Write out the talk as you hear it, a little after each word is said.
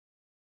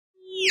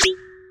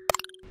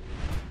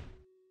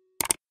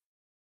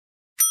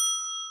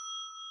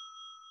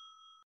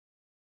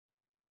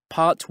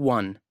Part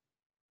 1.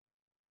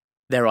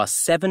 There are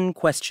 7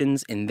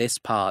 questions in this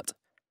part.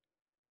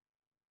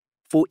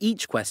 For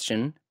each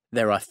question,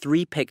 there are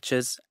 3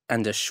 pictures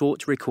and a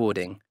short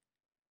recording.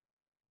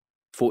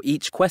 For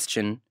each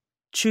question,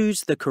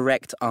 choose the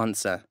correct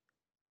answer.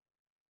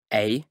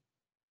 A,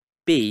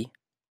 B,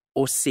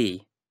 or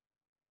C.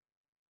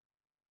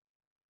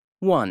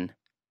 1.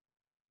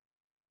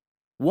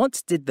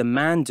 What did the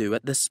man do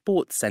at the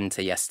sports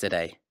centre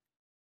yesterday?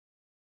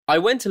 I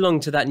went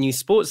along to that new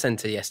sports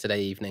centre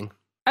yesterday evening.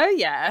 Oh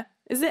yeah?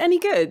 Is it any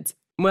good?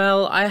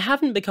 Well, I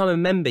haven't become a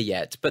member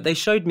yet, but they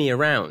showed me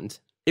around.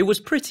 It was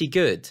pretty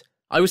good.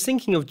 I was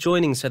thinking of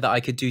joining so that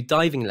I could do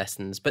diving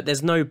lessons, but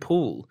there's no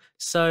pool,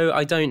 so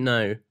I don't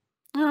know.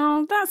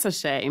 Oh, that's a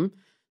shame.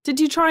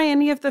 Did you try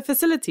any of the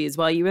facilities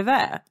while you were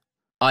there?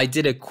 I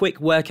did a quick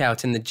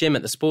workout in the gym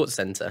at the sports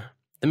centre.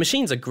 The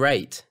machines are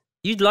great.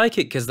 You'd like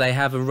it because they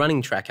have a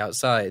running track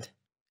outside.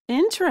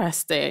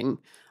 Interesting.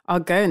 I'll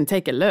go and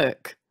take a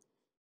look.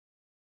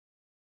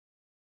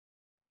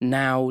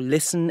 Now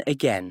listen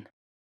again.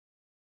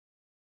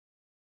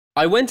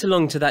 I went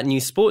along to that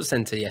new sports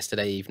centre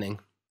yesterday evening.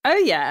 Oh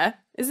yeah?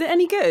 Is it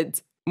any good?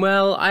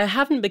 Well, I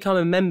haven't become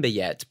a member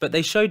yet, but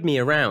they showed me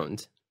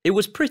around. It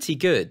was pretty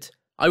good.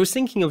 I was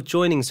thinking of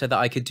joining so that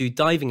I could do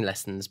diving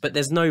lessons, but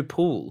there's no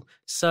pool,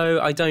 so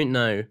I don't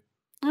know.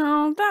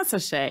 Oh, that's a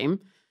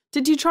shame.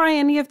 Did you try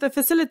any of the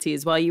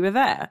facilities while you were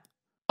there?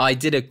 I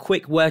did a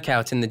quick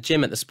workout in the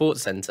gym at the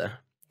sports centre.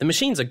 The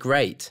machines are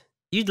great.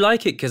 You'd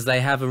like it because they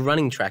have a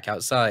running track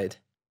outside.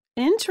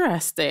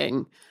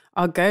 Interesting.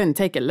 I'll go and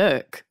take a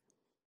look.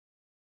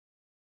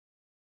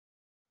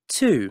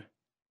 2.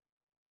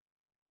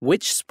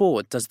 Which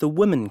sport does the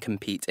woman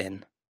compete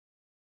in?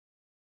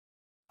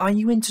 Are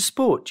you into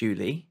sport,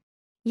 Julie?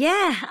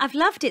 Yeah, I've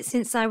loved it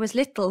since I was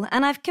little,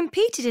 and I've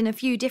competed in a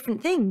few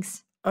different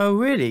things. Oh,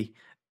 really?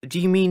 Do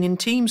you mean in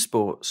team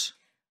sports?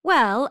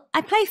 Well,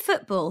 I play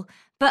football,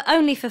 but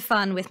only for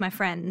fun with my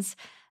friends.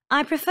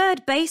 I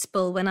preferred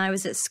baseball when I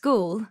was at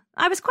school.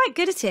 I was quite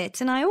good at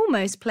it, and I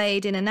almost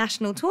played in a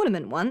national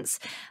tournament once.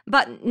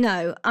 But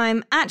no,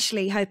 I'm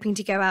actually hoping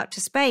to go out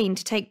to Spain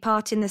to take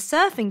part in the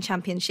surfing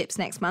championships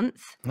next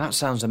month. That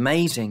sounds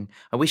amazing.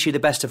 I wish you the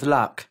best of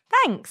luck.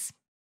 Thanks.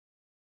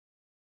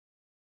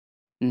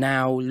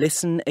 Now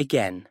listen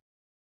again.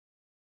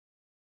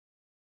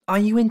 Are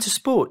you into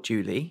sport,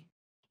 Julie?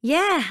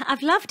 Yeah,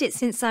 I've loved it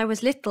since I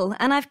was little,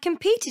 and I've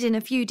competed in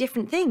a few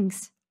different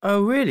things.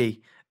 Oh,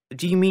 really?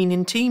 Do you mean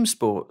in team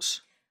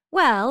sports?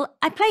 Well,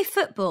 I play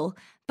football,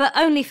 but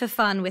only for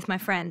fun with my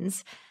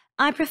friends.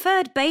 I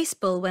preferred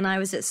baseball when I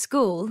was at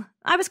school.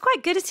 I was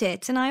quite good at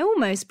it, and I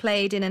almost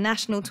played in a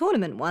national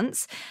tournament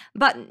once.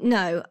 But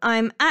no,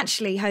 I'm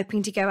actually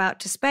hoping to go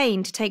out to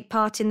Spain to take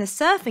part in the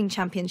surfing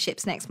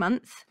championships next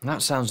month.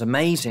 That sounds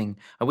amazing.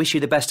 I wish you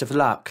the best of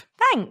luck.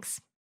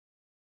 Thanks.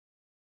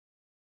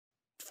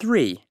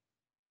 3.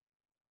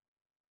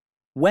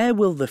 Where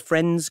will the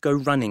friends go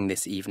running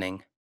this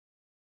evening?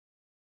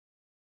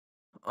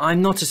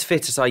 I'm not as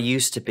fit as I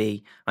used to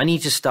be. I need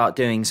to start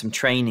doing some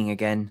training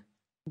again.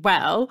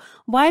 Well,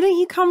 why don't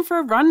you come for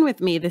a run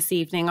with me this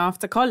evening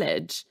after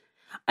college?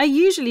 I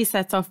usually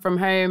set off from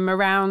home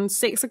around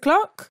 6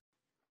 o'clock.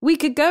 We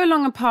could go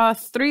along a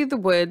path through the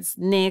woods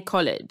near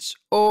college,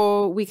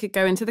 or we could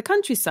go into the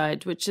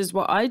countryside, which is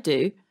what I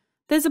do.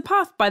 There's a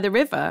path by the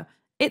river.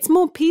 It's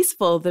more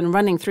peaceful than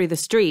running through the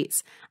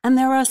streets, and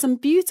there are some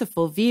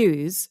beautiful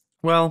views.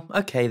 Well,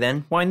 okay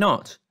then. Why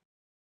not?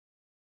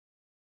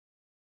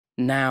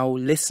 Now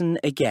listen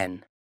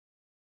again.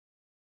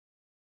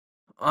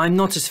 I'm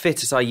not as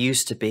fit as I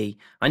used to be.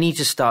 I need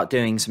to start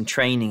doing some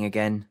training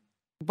again.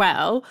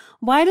 Well,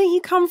 why don't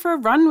you come for a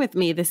run with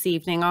me this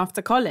evening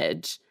after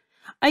college?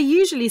 I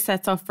usually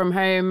set off from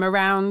home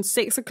around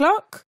 6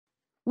 o'clock.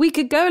 We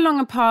could go along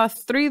a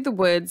path through the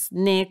woods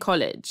near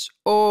college,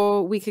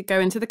 or we could go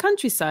into the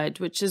countryside,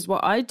 which is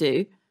what I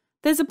do.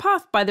 There's a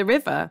path by the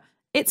river.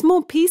 It's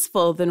more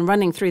peaceful than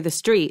running through the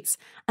streets,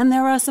 and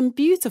there are some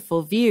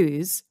beautiful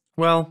views.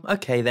 Well,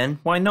 okay then.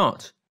 Why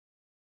not?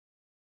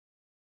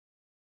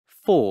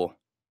 4.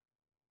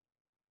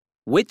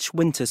 Which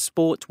winter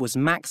sport was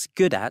Max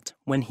good at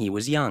when he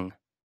was young?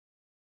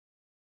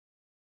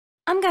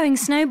 I'm going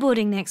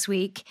snowboarding next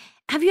week.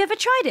 Have you ever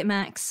tried it,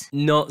 Max?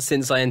 Not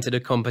since I entered a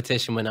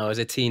competition when I was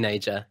a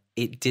teenager.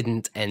 It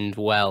didn't end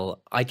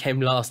well. I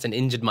came last and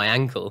injured my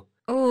ankle.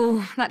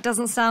 Oh, that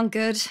doesn't sound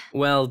good.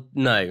 Well,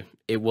 no,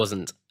 it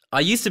wasn't. I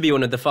used to be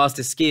one of the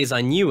fastest skiers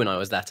I knew when I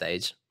was that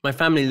age. My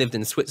family lived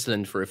in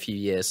Switzerland for a few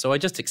years, so I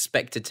just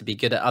expected to be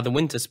good at other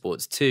winter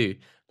sports too,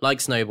 like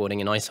snowboarding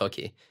and ice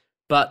hockey.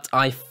 But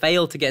I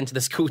failed to get into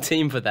the school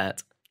team for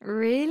that.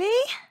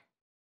 Really?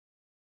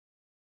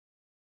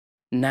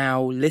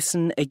 Now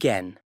listen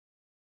again.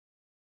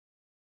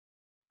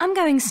 I'm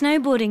going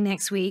snowboarding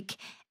next week.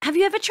 Have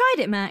you ever tried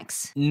it,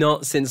 Max?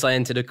 Not since I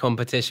entered a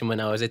competition when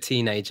I was a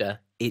teenager.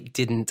 It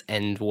didn't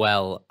end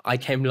well. I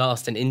came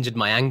last and injured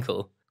my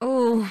ankle.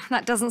 Oh,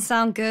 that doesn't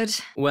sound good.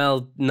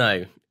 Well,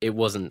 no, it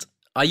wasn't.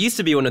 I used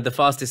to be one of the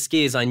fastest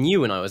skiers I knew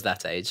when I was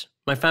that age.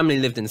 My family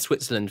lived in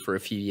Switzerland for a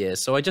few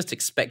years, so I just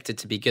expected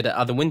to be good at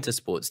other winter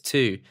sports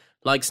too,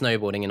 like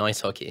snowboarding and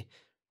ice hockey.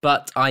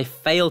 But I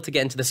failed to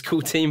get into the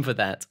school team for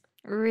that.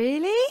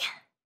 Really?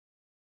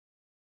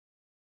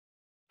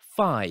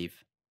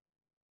 5.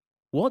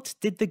 What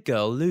did the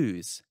girl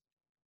lose?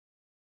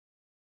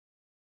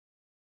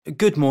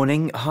 Good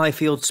morning,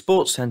 Highfield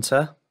Sports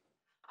Centre.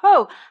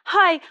 Oh,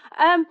 hi.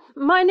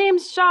 My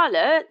name's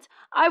Charlotte.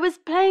 I was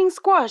playing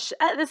squash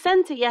at the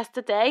centre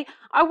yesterday.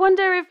 I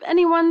wonder if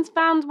anyone's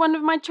found one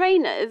of my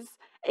trainers.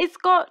 It's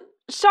got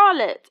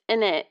Charlotte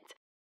in it.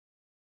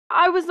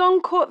 I was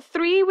on court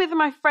 3 with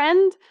my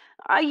friend.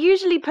 I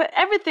usually put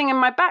everything in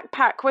my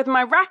backpack with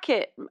my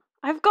racket.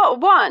 I've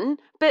got one,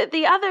 but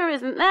the other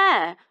isn't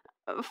there.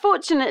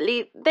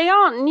 Fortunately, they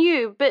aren't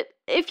new, but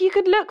if you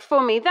could look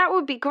for me, that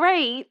would be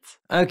great.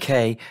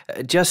 OK,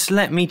 just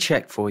let me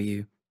check for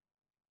you.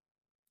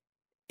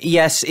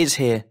 Yes, it's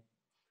here.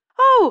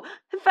 Oh,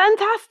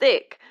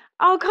 fantastic.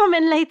 I'll come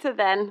in later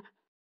then.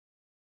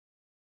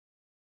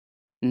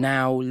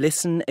 Now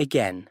listen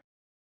again.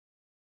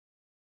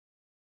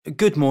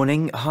 Good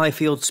morning,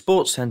 Highfield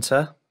Sports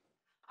Centre.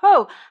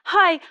 Oh,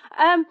 hi.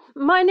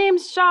 My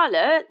name's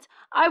Charlotte.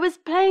 I was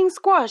playing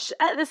squash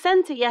at the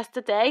centre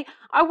yesterday.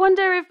 I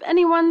wonder if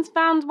anyone's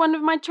found one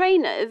of my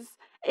trainers.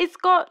 It's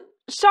got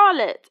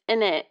Charlotte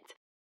in it.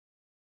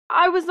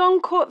 I was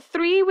on court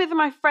 3 with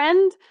my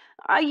friend.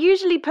 I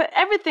usually put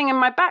everything in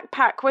my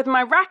backpack with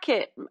my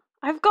racket.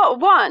 I've got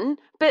one,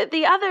 but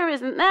the other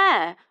isn't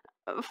there.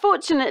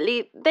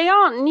 Fortunately, they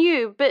aren't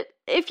new, but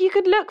if you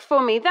could look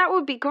for me, that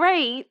would be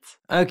great.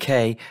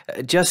 OK,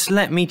 just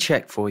let me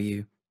check for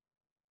you.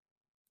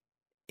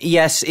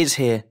 Yes, it's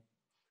here.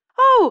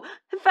 Oh,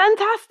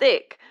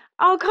 fantastic.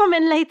 I'll come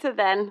in later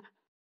then.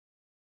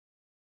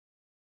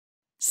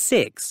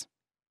 6.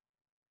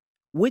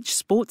 Which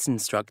sports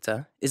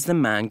instructor is the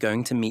man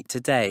going to meet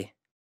today?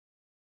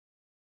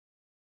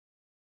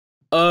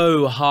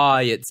 Oh,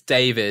 hi, it's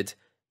David.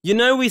 You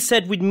know we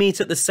said we'd meet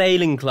at the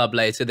sailing club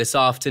later this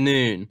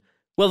afternoon.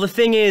 Well, the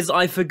thing is,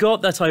 I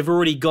forgot that I've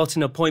already got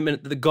an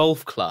appointment at the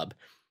golf club.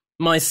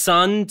 My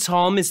son,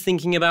 Tom, is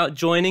thinking about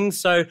joining,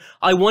 so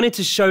I wanted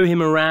to show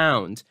him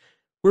around.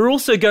 We're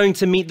also going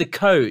to meet the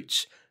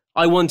coach.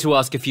 I want to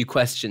ask a few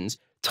questions.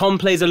 Tom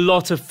plays a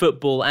lot of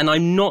football, and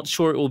I'm not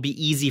sure it will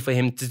be easy for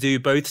him to do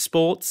both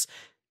sports.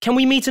 Can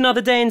we meet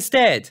another day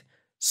instead?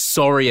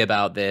 Sorry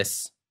about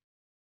this.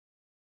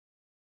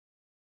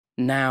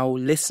 Now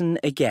listen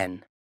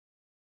again.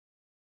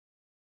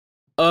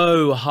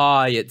 Oh,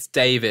 hi, it's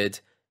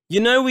David. You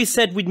know we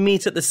said we'd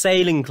meet at the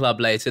sailing club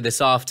later this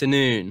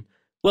afternoon.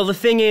 Well, the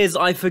thing is,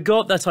 I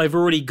forgot that I've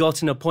already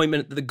got an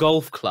appointment at the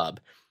golf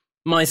club.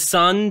 My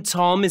son,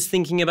 Tom, is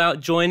thinking about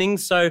joining,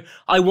 so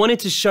I wanted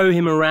to show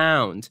him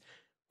around.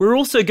 We're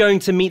also going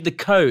to meet the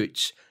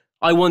coach.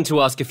 I want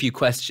to ask a few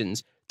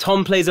questions.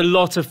 Tom plays a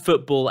lot of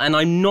football, and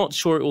I'm not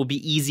sure it will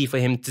be easy for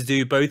him to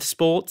do both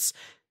sports.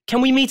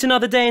 Can we meet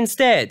another day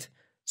instead?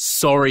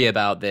 Sorry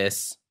about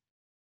this.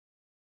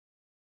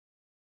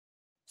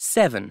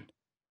 7.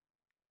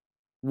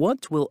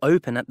 What will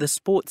open at the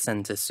sports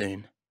centre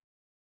soon?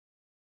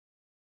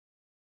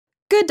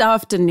 Good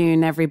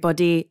afternoon,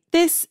 everybody.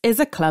 This is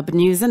a club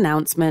news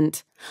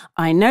announcement.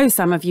 I know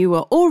some of you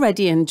are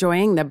already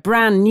enjoying the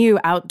brand new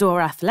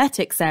outdoor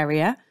athletics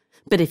area,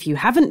 but if you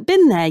haven't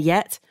been there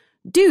yet,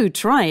 do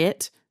try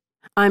it.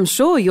 I'm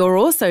sure you're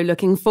also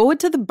looking forward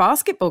to the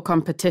basketball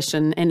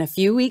competition in a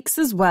few weeks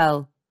as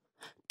well.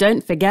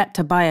 Don't forget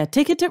to buy a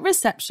ticket at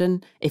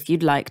reception if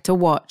you'd like to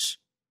watch.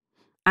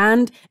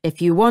 And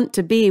if you want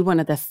to be one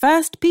of the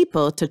first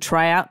people to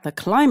try out the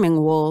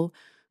climbing wall,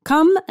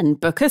 come and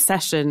book a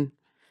session.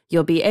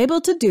 You'll be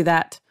able to do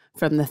that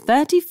from the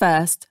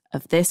 31st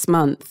of this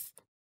month.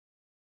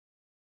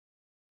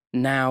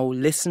 Now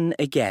listen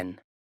again.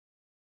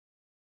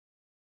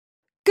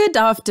 Good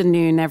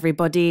afternoon,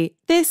 everybody.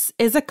 This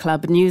is a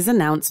club news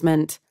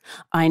announcement.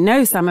 I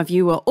know some of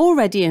you are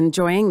already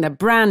enjoying the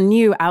brand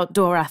new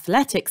outdoor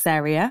athletics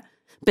area,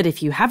 but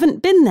if you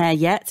haven't been there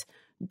yet,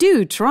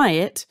 do try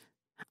it.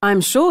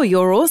 I'm sure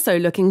you're also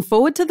looking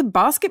forward to the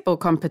basketball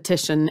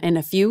competition in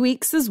a few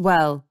weeks as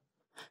well.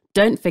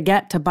 Don't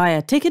forget to buy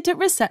a ticket at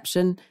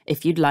reception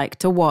if you'd like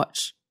to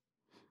watch.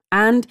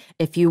 And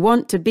if you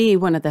want to be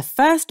one of the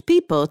first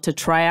people to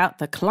try out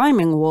the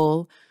climbing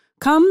wall,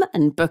 come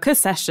and book a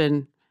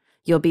session.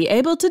 You'll be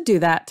able to do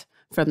that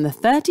from the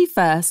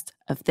 31st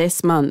of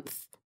this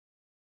month.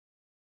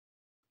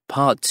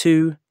 Part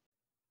 2.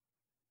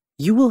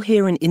 You will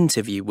hear an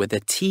interview with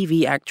a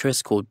TV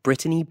actress called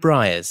Brittany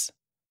Briers.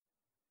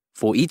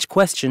 For each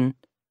question,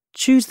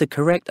 choose the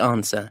correct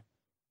answer.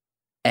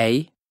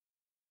 A,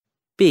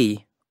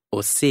 B,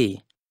 or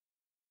C.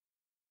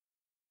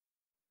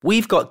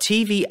 We've got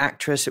TV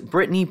actress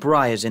Brittany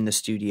Briers in the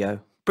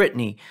studio.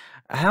 Brittany,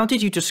 how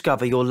did you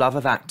discover your love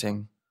of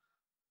acting?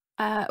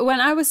 When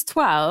I was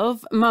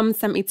 12, Mum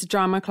sent me to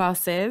drama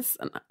classes.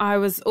 And I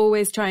was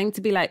always trying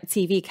to be like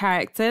TV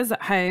characters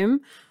at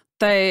home,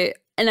 though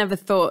I never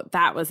thought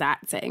that was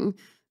acting.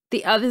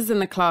 The others in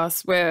the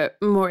class were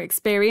more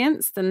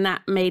experienced and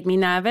that made me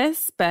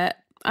nervous, but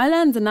I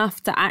learned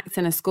enough to act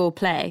in a school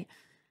play.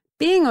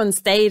 Being on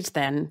stage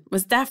then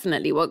was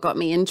definitely what got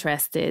me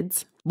interested.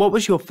 What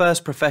was your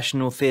first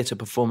professional theatre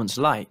performance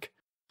like?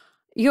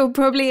 You'll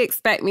probably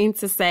expect me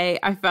to say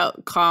I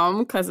felt calm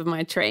because of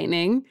my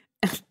training.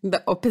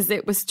 The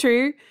opposite was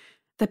true.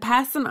 The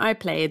person I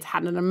played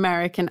had an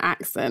American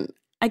accent.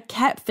 I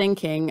kept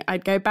thinking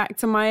I'd go back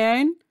to my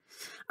own.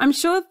 I'm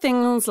sure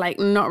things like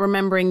not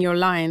remembering your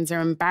lines are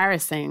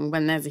embarrassing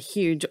when there's a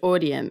huge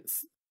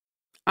audience.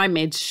 I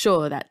made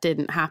sure that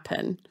didn't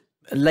happen.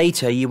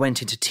 Later, you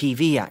went into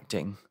TV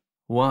acting.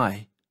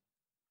 Why?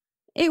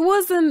 It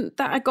wasn't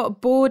that I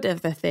got bored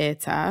of the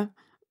theatre.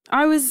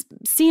 I was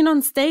seen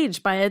on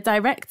stage by a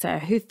director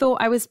who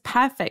thought I was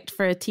perfect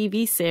for a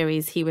TV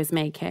series he was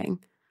making.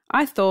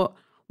 I thought,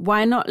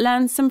 why not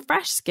learn some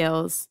fresh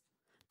skills?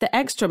 The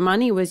extra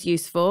money was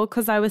useful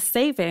because I was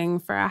saving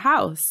for a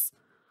house.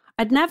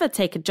 I'd never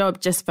take a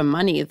job just for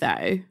money,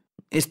 though.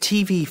 Is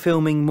TV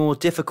filming more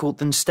difficult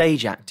than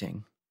stage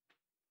acting?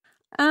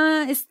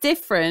 It's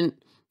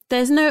different.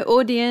 There's no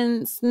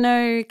audience,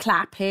 no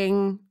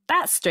clapping.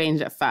 That's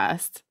strange at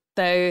first,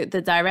 though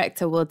the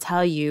director will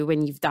tell you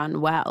when you've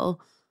done well.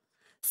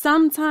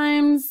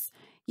 Sometimes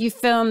you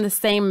film the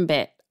same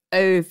bit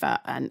over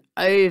and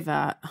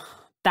over.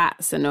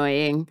 That's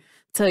annoying,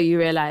 till you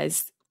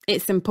realise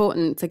it's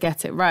important to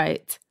get it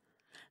right.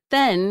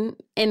 Then,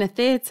 in a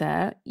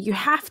theatre, you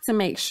have to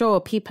make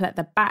sure people at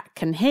the back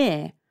can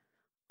hear.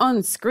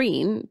 On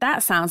screen,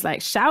 that sounds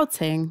like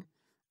shouting.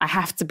 I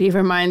have to be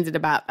reminded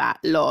about that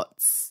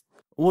lots.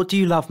 What do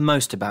you love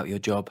most about your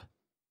job?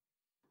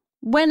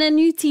 When a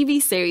new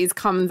TV series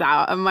comes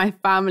out and my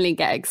family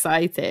get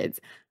excited,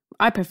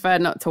 I prefer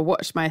not to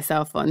watch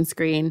myself on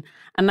screen,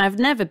 and I've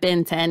never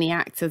been to any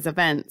actors'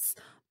 events,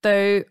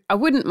 though I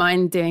wouldn't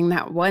mind doing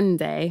that one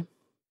day.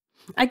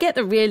 I get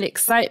the real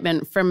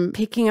excitement from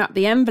picking up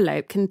the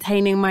envelope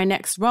containing my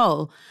next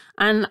role,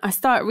 and I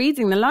start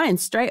reading the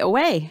lines straight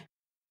away.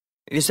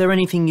 Is there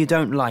anything you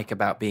don't like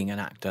about being an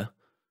actor?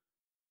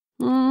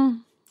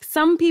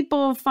 Some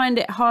people find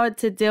it hard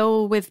to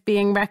deal with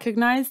being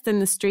recognised in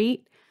the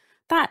street.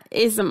 That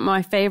isn't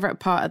my favourite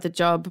part of the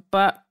job,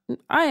 but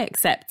I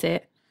accept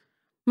it.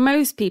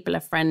 Most people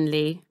are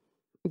friendly.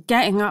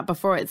 Getting up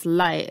before it's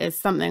light is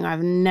something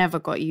I've never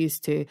got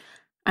used to,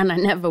 and I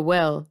never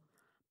will.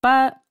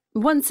 But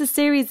once the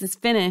series is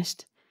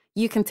finished,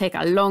 you can take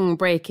a long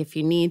break if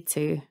you need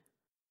to.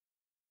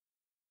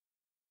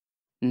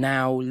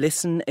 Now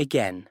listen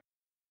again.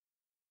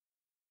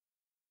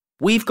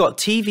 We've got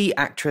TV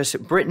actress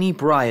Brittany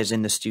Briers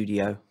in the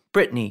studio.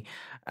 Brittany,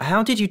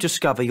 how did you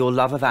discover your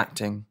love of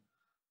acting?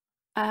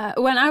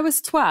 When I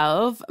was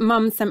 12,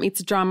 Mum sent me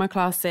to drama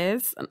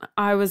classes, and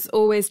I was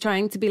always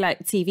trying to be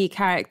like TV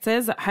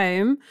characters at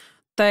home,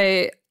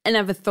 though I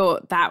never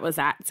thought that was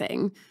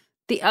acting.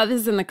 The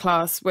others in the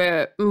class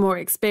were more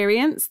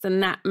experienced,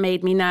 and that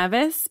made me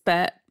nervous,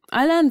 but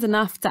I learned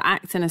enough to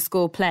act in a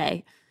school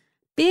play.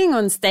 Being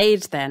on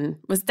stage then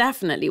was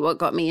definitely what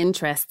got me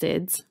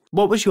interested.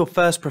 What was your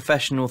first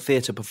professional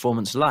theatre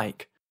performance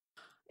like?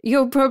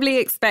 You'll probably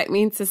expect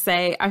me to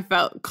say I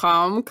felt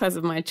calm because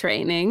of my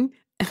training.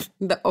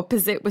 The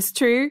opposite was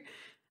true.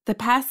 The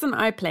person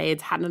I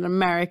played had an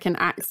American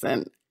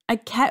accent. I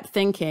kept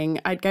thinking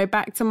I'd go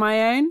back to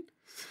my own.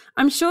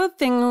 I'm sure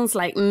things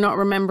like not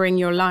remembering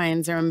your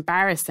lines are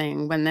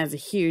embarrassing when there's a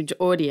huge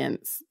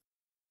audience.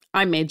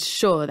 I made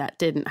sure that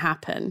didn't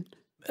happen.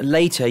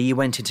 Later, you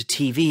went into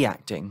TV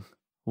acting.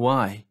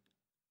 Why?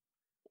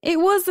 It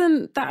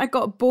wasn't that I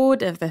got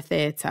bored of the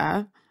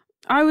theatre.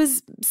 I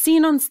was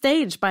seen on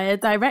stage by a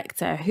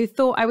director who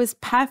thought I was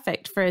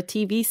perfect for a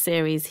TV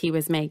series he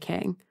was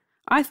making.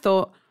 I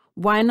thought,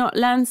 why not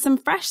learn some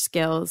fresh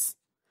skills?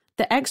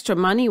 The extra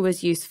money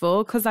was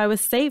useful because I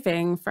was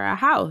saving for a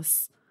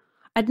house.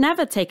 I'd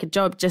never take a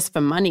job just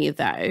for money,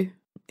 though.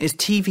 Is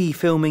TV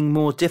filming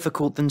more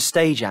difficult than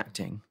stage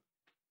acting?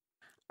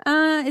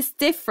 It's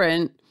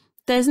different.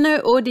 There's no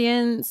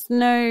audience,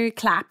 no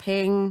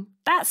clapping.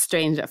 That's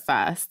strange at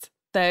first,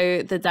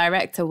 though the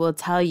director will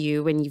tell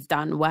you when you've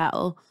done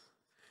well.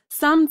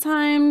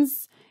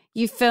 Sometimes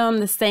you film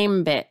the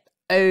same bit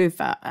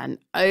over and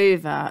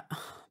over.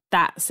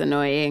 That's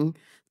annoying,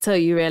 till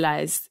you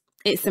realise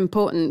it's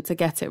important to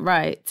get it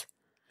right.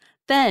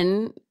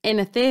 Then, in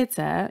a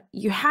theatre,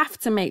 you have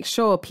to make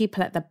sure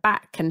people at the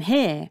back can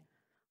hear.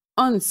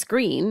 On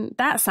screen,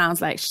 that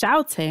sounds like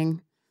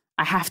shouting.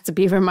 I have to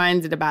be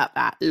reminded about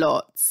that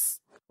lots.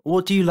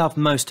 What do you love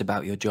most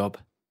about your job?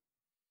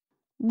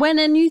 When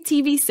a new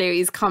TV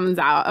series comes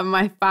out and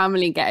my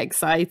family get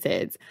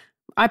excited,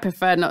 I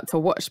prefer not to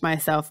watch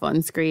myself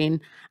on screen,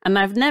 and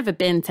I've never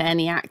been to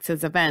any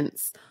actors'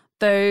 events,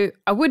 though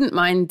I wouldn't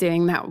mind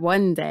doing that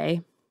one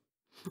day.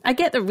 I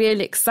get the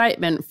real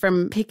excitement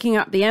from picking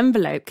up the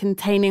envelope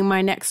containing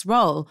my next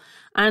role,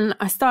 and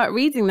I start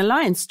reading the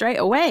lines straight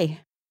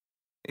away.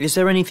 Is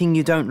there anything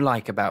you don't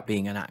like about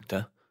being an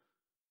actor?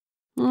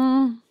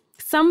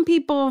 Some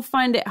people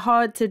find it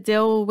hard to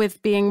deal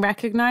with being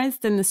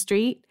recognised in the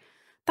street.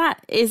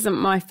 That isn't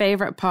my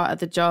favourite part of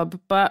the job,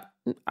 but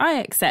I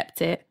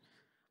accept it.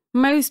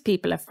 Most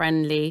people are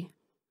friendly.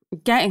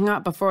 Getting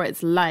up before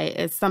it's light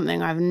is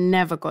something I've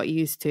never got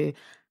used to,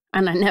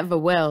 and I never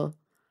will.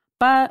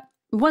 But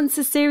once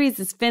the series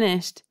is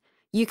finished,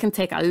 you can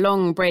take a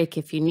long break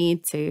if you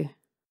need to.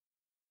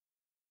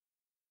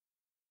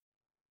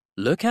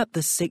 Look at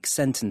the 6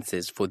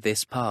 sentences for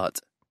this part.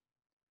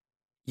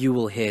 You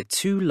will hear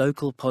 2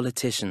 local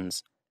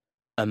politicians,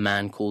 a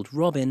man called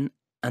Robin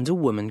and a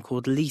woman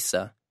called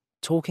Lisa,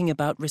 talking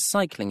about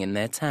recycling in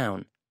their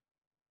town.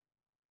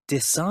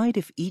 Decide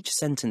if each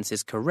sentence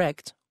is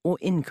correct or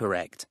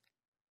incorrect.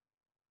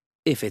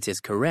 If it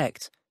is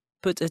correct,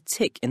 put a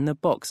tick in the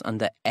box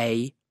under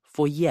A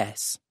for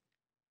yes.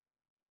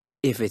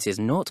 If it is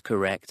not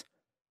correct,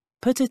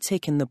 put a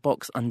tick in the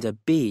box under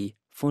B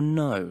for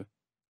no.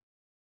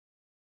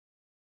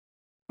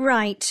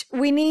 Right,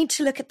 we need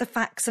to look at the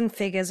facts and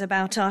figures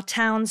about our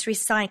town's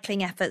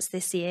recycling efforts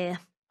this year.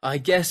 I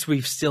guess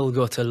we've still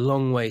got a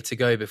long way to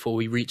go before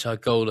we reach our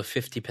goal of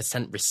 50%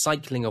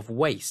 recycling of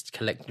waste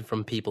collected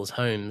from people's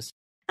homes.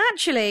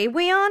 Actually,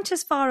 we aren't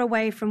as far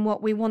away from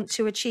what we want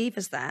to achieve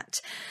as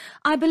that.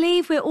 I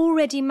believe we're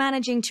already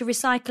managing to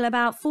recycle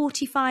about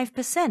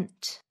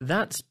 45%.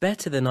 That's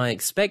better than I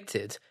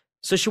expected.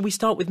 So shall we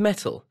start with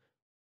metal?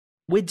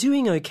 We're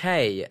doing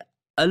okay.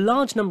 A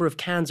large number of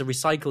cans are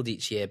recycled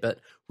each year, but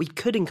we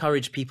could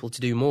encourage people to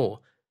do more.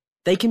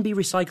 They can be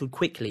recycled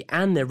quickly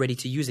and they're ready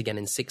to use again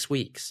in 6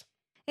 weeks.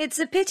 It's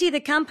a pity the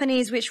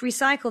companies which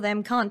recycle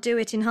them can't do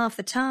it in half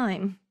the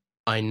time.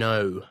 I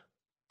know.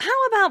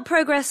 How about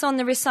progress on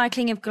the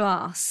recycling of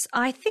glass?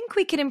 I think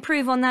we could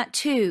improve on that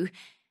too.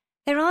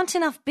 There aren't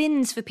enough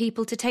bins for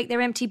people to take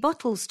their empty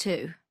bottles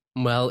to.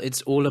 Well,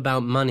 it's all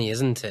about money,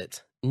 isn't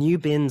it? New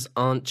bins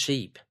aren't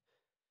cheap.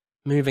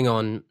 Moving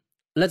on,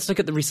 let's look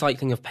at the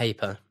recycling of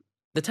paper.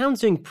 The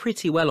town's doing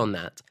pretty well on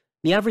that.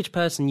 The average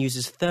person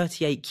uses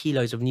 38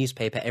 kilos of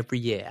newspaper every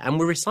year, and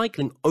we're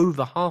recycling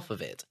over half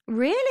of it.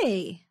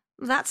 Really?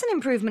 That's an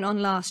improvement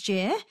on last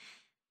year.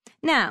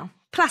 Now,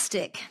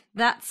 plastic.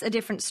 That's a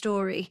different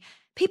story.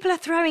 People are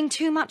throwing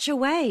too much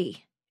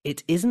away.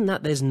 It isn't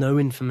that there's no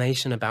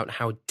information about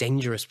how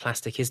dangerous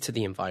plastic is to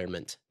the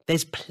environment.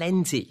 There's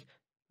plenty.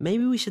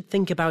 Maybe we should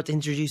think about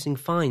introducing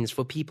fines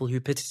for people who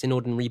put it in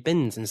ordinary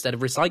bins instead of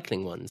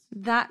recycling ones.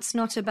 That's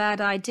not a bad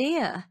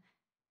idea.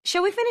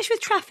 Shall we finish with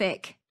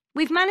traffic?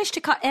 We've managed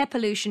to cut air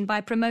pollution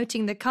by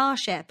promoting the car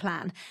share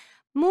plan.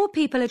 More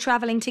people are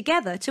travelling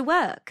together to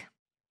work.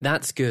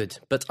 That's good,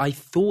 but I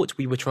thought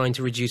we were trying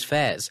to reduce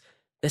fares.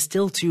 They're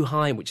still too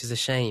high, which is a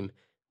shame.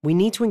 We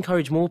need to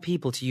encourage more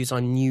people to use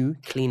our new,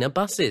 cleaner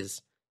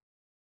buses.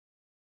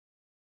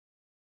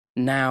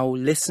 Now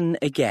listen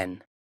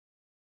again.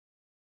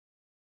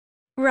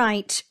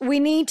 Right, we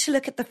need to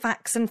look at the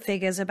facts and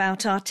figures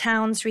about our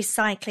town's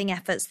recycling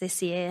efforts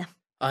this year.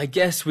 I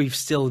guess we've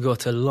still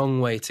got a long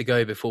way to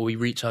go before we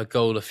reach our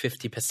goal of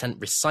 50%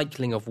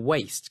 recycling of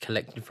waste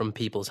collected from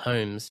people's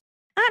homes.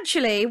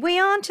 Actually, we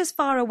aren't as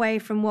far away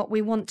from what we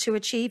want to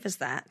achieve as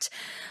that.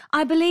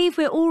 I believe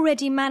we're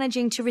already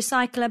managing to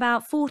recycle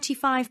about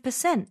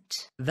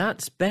 45%.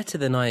 That's better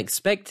than I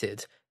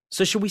expected.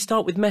 So shall we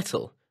start with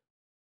metal?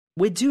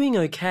 We're doing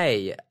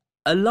okay.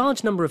 A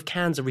large number of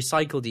cans are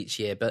recycled each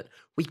year, but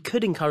we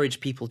could encourage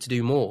people to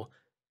do more.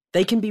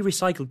 They can be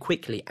recycled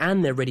quickly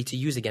and they're ready to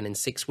use again in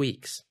 6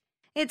 weeks.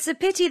 It's a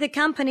pity the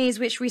companies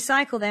which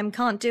recycle them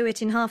can't do it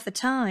in half the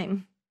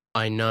time.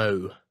 I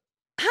know.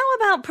 How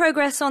about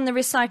progress on the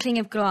recycling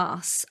of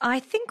glass? I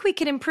think we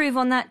could improve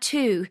on that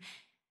too.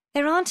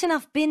 There aren't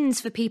enough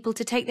bins for people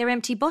to take their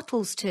empty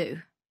bottles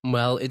to.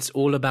 Well, it's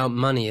all about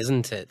money,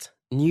 isn't it?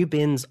 New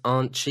bins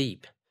aren't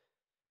cheap.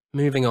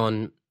 Moving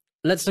on,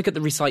 let's look at the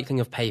recycling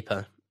of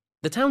paper.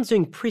 The town's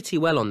doing pretty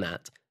well on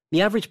that.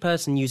 The average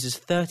person uses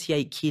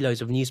 38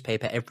 kilos of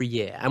newspaper every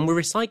year, and we're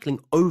recycling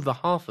over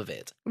half of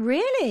it.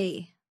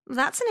 Really?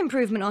 That's an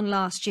improvement on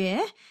last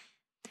year.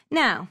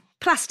 Now,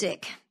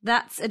 plastic.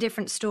 That's a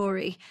different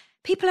story.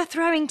 People are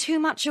throwing too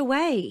much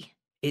away.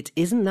 It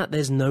isn't that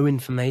there's no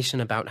information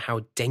about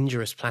how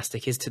dangerous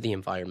plastic is to the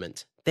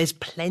environment. There's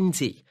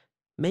plenty.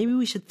 Maybe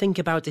we should think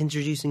about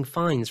introducing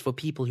fines for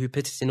people who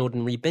put it in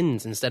ordinary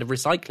bins instead of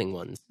recycling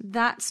ones.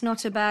 That's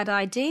not a bad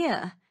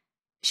idea.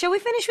 Shall we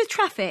finish with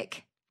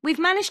traffic? We've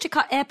managed to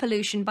cut air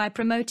pollution by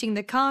promoting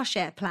the car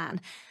share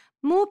plan.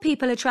 More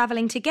people are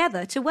travelling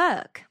together to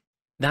work.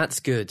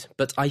 That's good,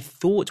 but I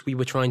thought we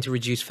were trying to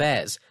reduce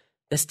fares.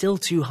 They're still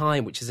too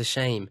high, which is a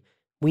shame.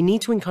 We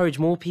need to encourage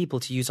more people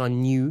to use our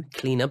new,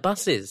 cleaner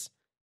buses.